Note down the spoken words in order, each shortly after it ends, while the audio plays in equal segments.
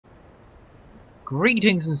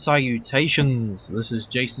Greetings and salutations, this is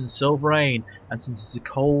Jason Silverain, and since it's a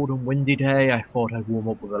cold and windy day, I thought I'd warm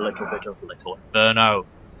up with a little bit of Little Inferno.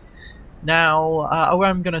 Now, what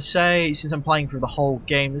I'm going to say, since I'm playing through the whole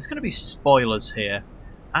game, there's going to be spoilers here,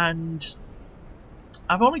 and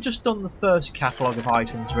I've only just done the first catalogue of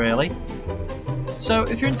items, really. So,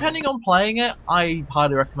 if you're intending on playing it, I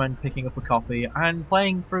highly recommend picking up a copy and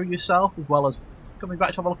playing through yourself, as well as coming back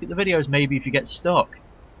to have a look at the videos, maybe if you get stuck.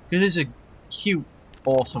 Because it is a cute,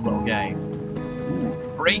 awesome little game.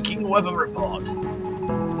 Ooh, breaking weather report.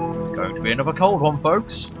 It's going to be another cold one,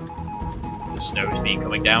 folks. The snow's been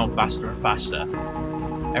coming down faster and faster.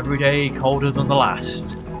 Every day colder than the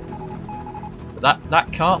last. But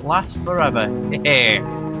that can't last forever.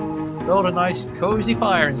 Build a nice cozy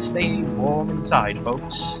fire and stay warm inside,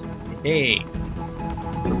 folks.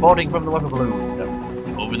 Reporting from the weather balloon.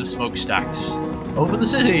 Over the smokestacks. Over the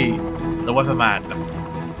city. The weatherman.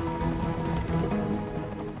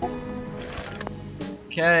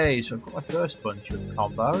 Okay, so I've got my first bunch of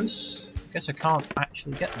combos. Guess I can't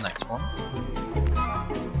actually get the next ones.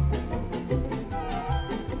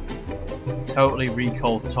 Totally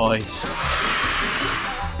recalled toys.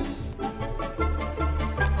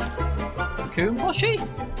 Cocoon plushie?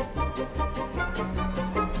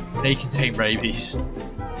 They contain rabies.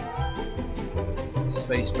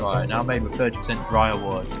 Space dryer, now made with 30% dryer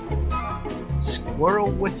wood.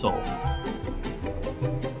 Squirrel whistle.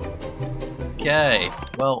 Okay,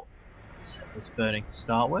 well, set this burning to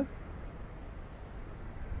start with.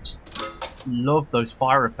 Just love those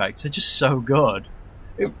fire effects, they're just so good.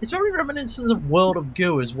 It's very reminiscent of World of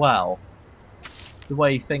Goo as well. The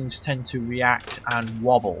way things tend to react and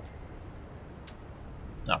wobble.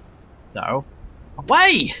 No.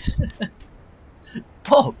 Away!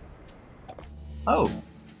 Oh! Oh!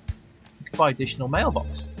 You can buy additional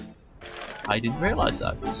mailbox. I didn't realise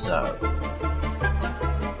that, so...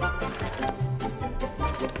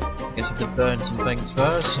 I guess I have to burn some things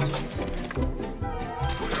first. I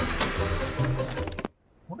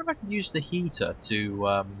wonder if I can use the heater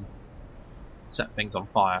to set things on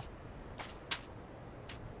fire.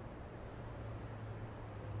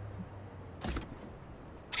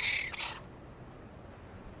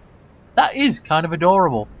 That is kind of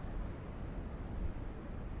adorable.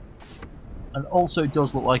 And also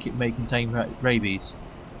does look like it may contain rabies.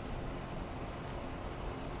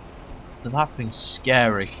 That thing's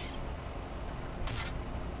scary.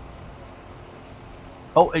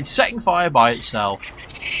 Oh, it's setting fire by itself.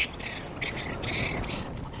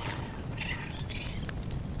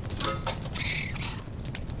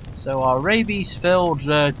 So our rabies-filled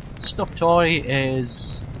stuffed toy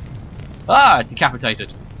is...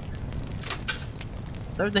 decapitated.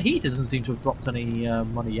 Though the heat doesn't seem to have dropped any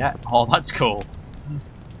money yet. Oh, that's cool.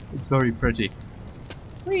 It's very pretty.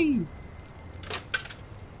 Whee!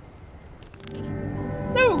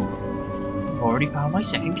 No! I've already found my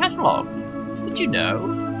second catalogue. Did you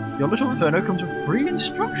know? Your Little Inferno comes with free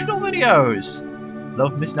instructional videos!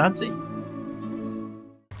 Love, Miss Nancy.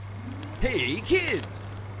 Hey kids!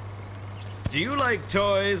 Do you like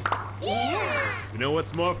toys? Yeah! You know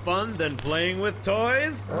what's more fun than playing with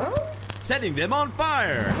toys? Huh? Setting them on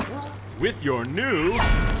fire! With your new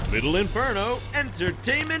Little Inferno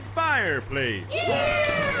Entertainment Fireplace!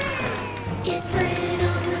 Yeah! It's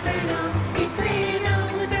Little Inferno, it's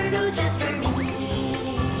Little Inferno just for me.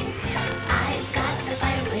 I've got the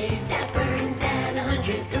fireplace that burns at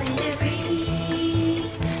 100 billion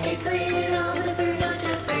degrees. It's Little Inferno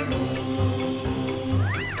just for me.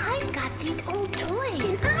 I've got these old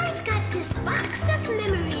toys. And I've got this box of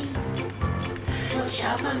memories. We'll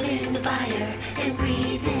shove them in the fire and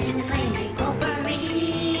breathe in the flaming potpourri.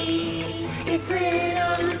 It's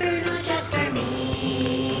Little Inferno just for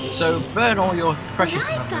me. So burn all your precious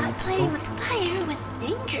I thought memories. playing with fire was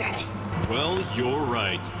dangerous. Well, you're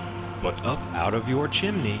right. But up out of your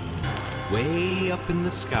chimney, way up in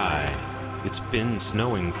the sky, it's been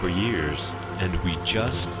snowing for years, and we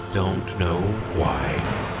just don't know why.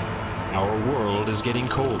 Our world is getting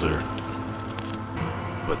colder.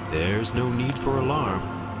 But there's no need for alarm.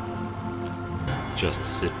 Just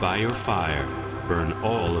sit by your fire, burn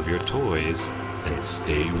all of your toys, and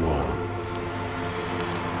stay warm.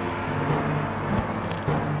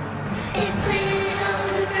 It's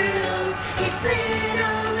Little Inferno, it's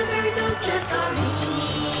Little Inferno just for me.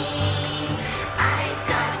 I've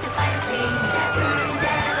got the fireplace that burns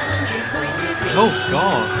at 100 billion degrees. Oh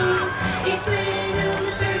god. It's Little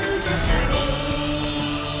Inferno just for me.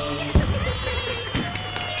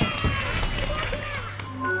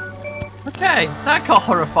 Okay, that got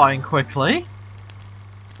horrifying quickly.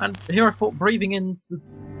 And here I thought breathing in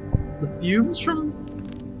the fumes from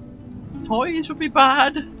toys would be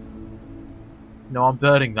bad. No, I'm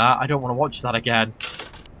burning that. I don't want to watch that again.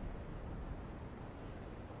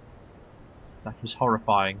 That was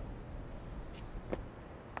horrifying.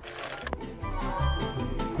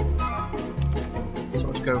 So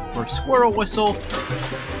let's go for a squirrel whistle.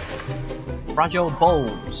 Fragile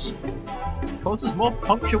bulbs. Causes more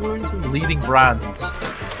puncture wounds than leading brands.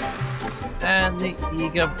 And the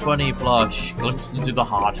eager bunny blush glimpsed into the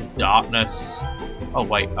heart of darkness. Oh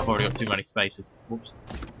wait, I've already got too many spaces. Whoops.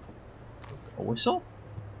 A whistle?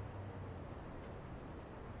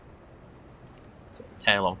 Set the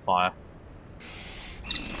tail on fire.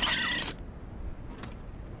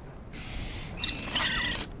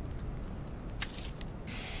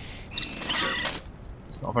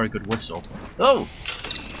 It's not a very good whistle. Oh!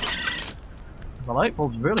 The light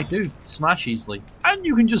bulbs really do smash easily. And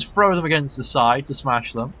you can just throw them against the side to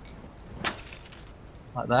smash them.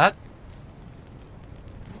 Like that.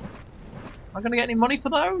 Am I going to get any money for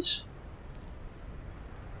those?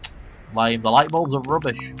 Lame. The light bulbs are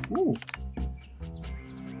rubbish. Ooh.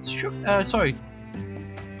 Sorry.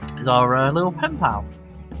 Is our little pen pal.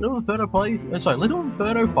 Little Inferno Little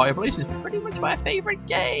Inferno Fireplace is pretty much my favourite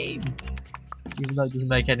game. Even though it doesn't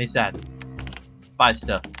make any sense. Buy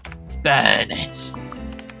stuff. Burn it!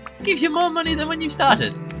 Gives you more money than when you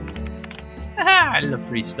started. Haha, I love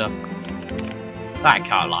free stuff. That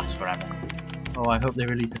can't last forever. Oh, I hope they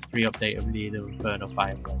release a free update of the Little Inferno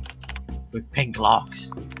Fireplace. With pink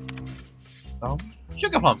locks. Oh,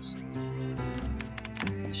 sugar plums!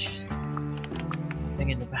 Thing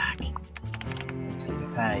in the back. Looks like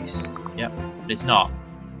a face. Yep, but it's not.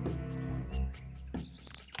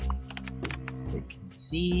 They can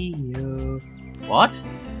see you. What?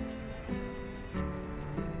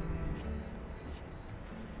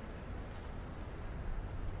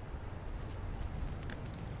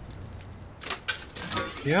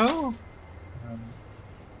 Yo!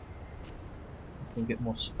 We'll get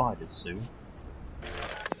more spiders soon.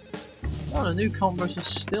 Oh, the new combos are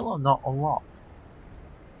still not unlocked.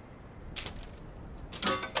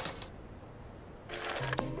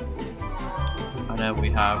 And then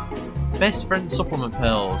we have Best Friend Supplement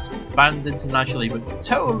Pills, banned internationally but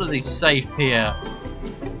totally safe here.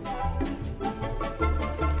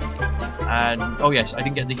 And, oh yes, I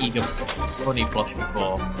didn't get the Eager Bunny plush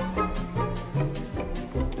before.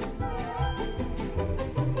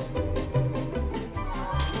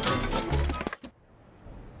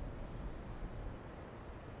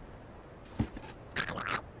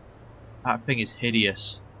 That thing is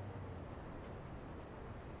hideous.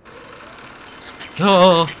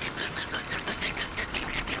 Oh!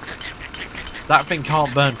 That thing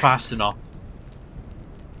can't burn fast enough.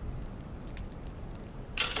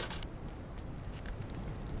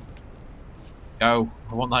 Go.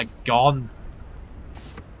 I want that gone.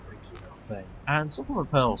 And supplement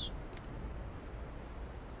pearls.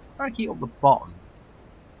 Try to keep up the bottom.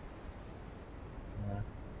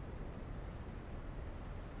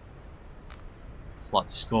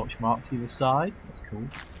 Slight scorch marks either side. That's cool.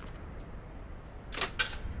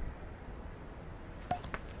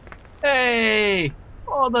 Hey!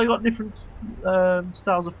 Oh, they got different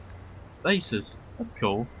styles of faces. That's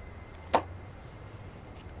cool.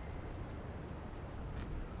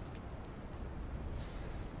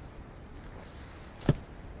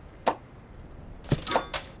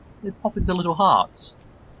 They pop into little hearts.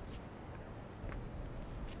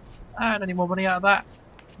 And any more money out of that?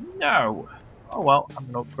 No. Oh well, I'm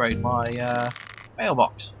going to upgrade my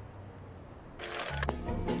mailbox.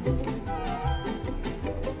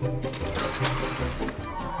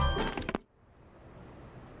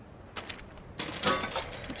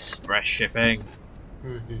 Express shipping.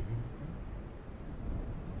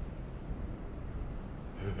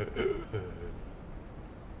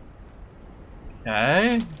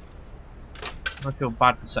 Okay. I feel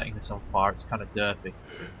bad for setting this on fire, it's kind of dirty.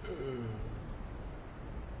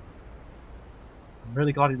 I'm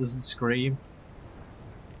really glad it doesn't scream.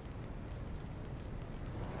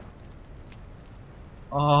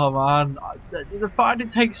 Oh man, the fact it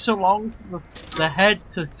takes so long for the head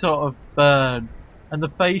to sort of burn and the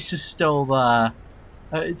face is still there.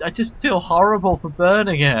 I just feel horrible for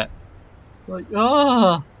burning it. It's like,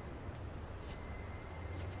 oh.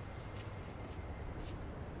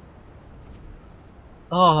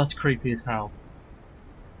 Oh, that's creepy as hell.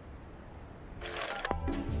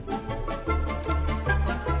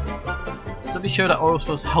 Studies show that oil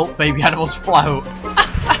spills help baby animals float.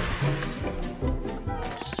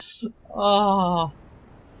 Oh,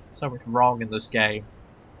 so much wrong in this game.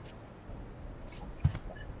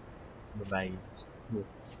 Remains.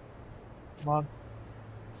 Come on.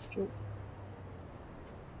 Sure.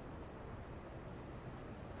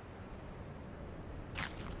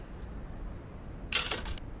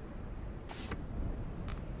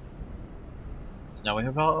 Now we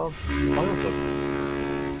have our oil tub.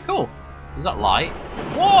 Cool. Is that light?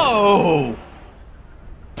 Whoa!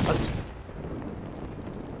 That's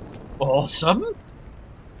awesome.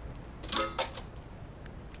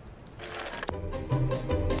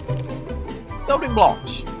 Building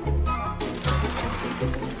blocks.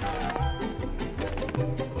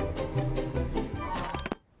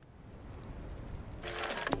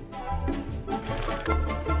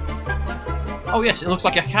 Oh yes, it looks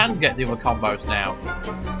like I can get the other combos now.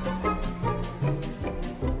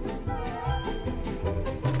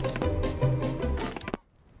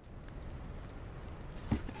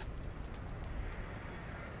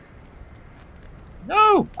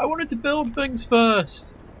 No! I wanted to build things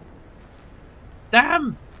first!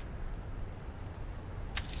 Damn!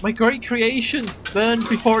 My great creation burned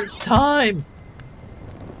before its time!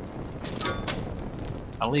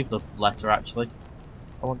 I'll leave the letter actually.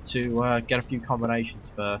 I want to get a few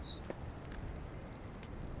combinations first.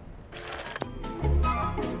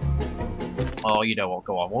 Oh, you know what,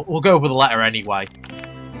 go on. We'll go for the letter anyway.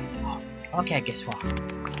 Okay, guess what?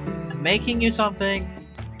 I'm making you something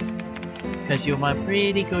because you're my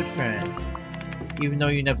pretty good friend. Even though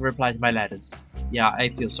you never reply to my letters. Yeah, I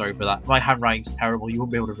feel sorry for that. My handwriting's terrible, you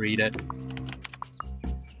won't be able to read it.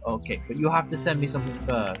 Okay, but you have to send me something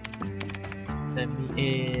first. Send me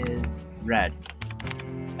is red.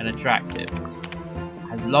 And attractive.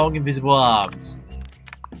 Has long invisible arms.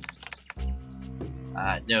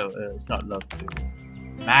 No, it's not love food. It's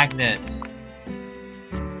magnets.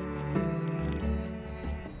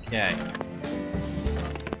 Okay.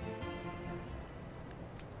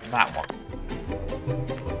 That one.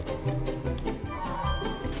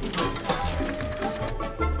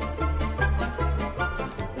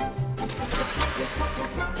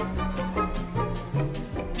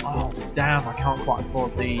 Oh, damn, I can't quite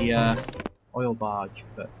afford the oil barge,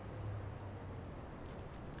 but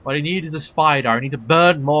what I need is a spider. I need to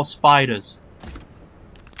burn more spiders.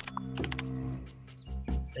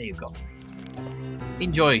 There you go.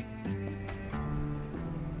 Enjoy.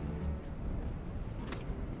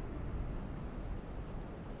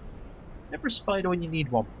 Never a spider when you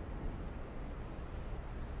need one.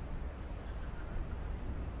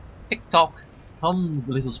 Tick tock. Come,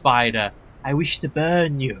 little spider. I wish to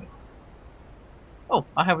burn you. Oh,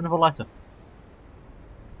 I have another letter.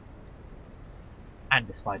 And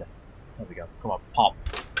a spider. There we go. Come on, pop.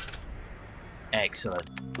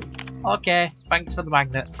 Excellent. Okay, thanks for the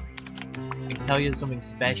magnet. I can tell you something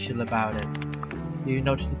special about it. Do you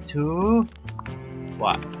notice it too?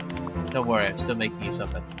 What? Don't worry, I'm still making you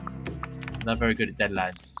something. I'm not very good at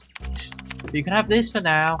deadlines. But you can have this for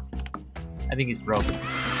now. I think it's broken.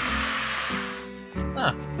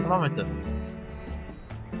 Ah, thermometer.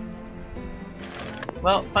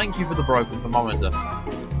 Well, thank you for the broken thermometer.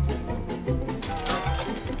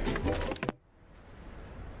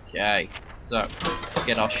 Okay, so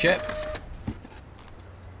get our ship.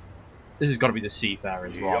 This has got to be the Seafarer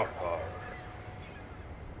as well.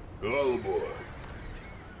 All aboard.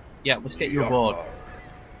 Yeah, let's get you aboard.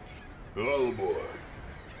 All aboard.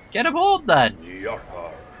 Get aboard then!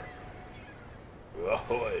 Yarhar.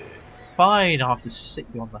 Ahoy. Fine, I'll have to sit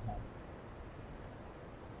you on the head.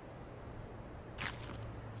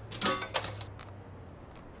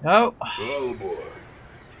 No. All aboard.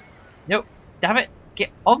 Nope. Damn it.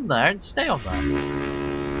 Get on there and stay on there.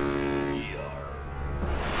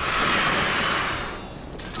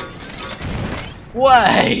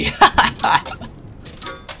 Way!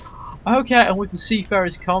 Okay, and with the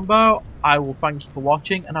Seafarer's combo, I will thank you for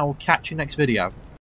watching and I will catch you next video.